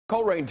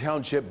Coleraine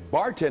Township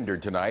bartender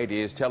tonight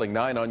is telling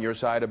 9 on Your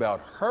Side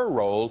about her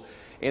role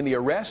in the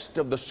arrest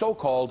of the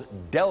so-called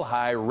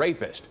Delhi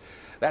rapist.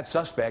 That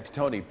suspect,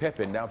 Tony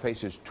Pippin, now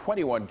faces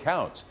 21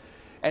 counts.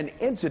 An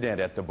incident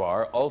at the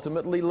bar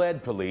ultimately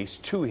led police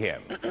to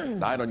him.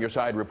 9 on Your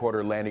Side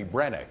reporter Lanny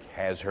Brannick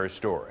has her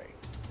story.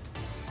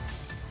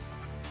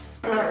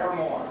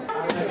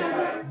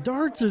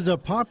 Darts is a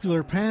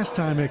popular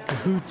pastime at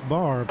Cahoot's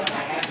Bar.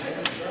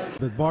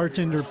 But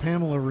bartender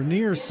Pamela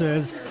Rainier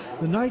says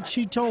the night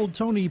she told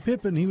Tony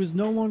Pippin he was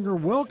no longer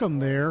welcome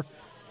there,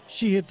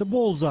 she hit the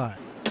bullseye.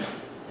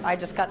 I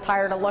just got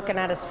tired of looking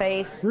at his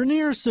face.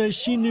 Rainier says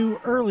she knew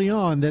early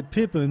on that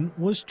Pippin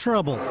was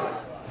trouble.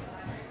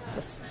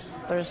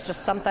 There's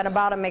just something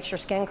about him makes your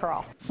skin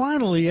crawl.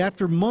 Finally,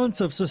 after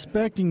months of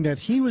suspecting that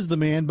he was the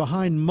man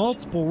behind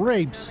multiple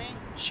rapes,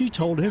 she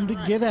told him to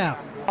get out.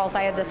 All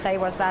I had to say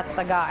was, "That's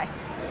the guy."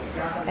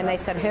 And they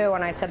said, "Who?"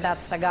 And I said,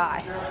 "That's the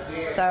guy."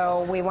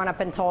 So we went up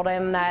and told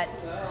him that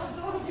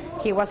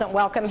he wasn't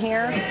welcome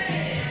here.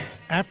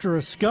 After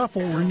a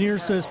scuffle, Rainier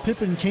says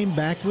Pippin came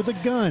back with a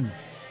gun.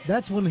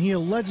 That's when he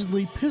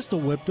allegedly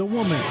pistol whipped a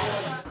woman.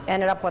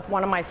 Ended up with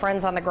one of my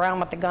friends on the ground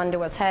with the gun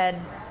to his head.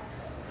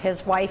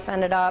 His wife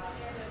ended up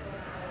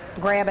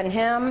grabbing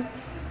him,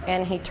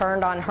 and he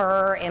turned on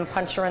her and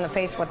punched her in the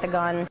face with the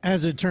gun.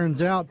 As it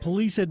turns out,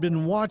 police had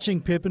been watching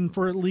Pippin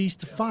for at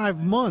least 5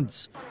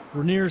 months.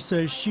 Rainier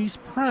says she's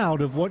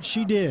proud of what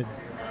she did.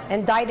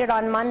 Indicted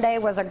on Monday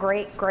was a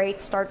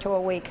great start to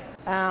a week.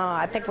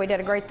 I think we did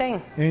a great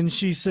thing. And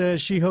she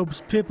says she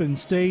hopes Pippin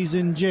stays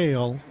in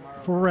jail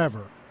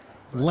forever.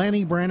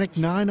 Lanny Brannick,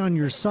 9 on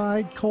Your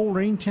Side,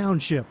 Coleraine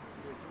Township.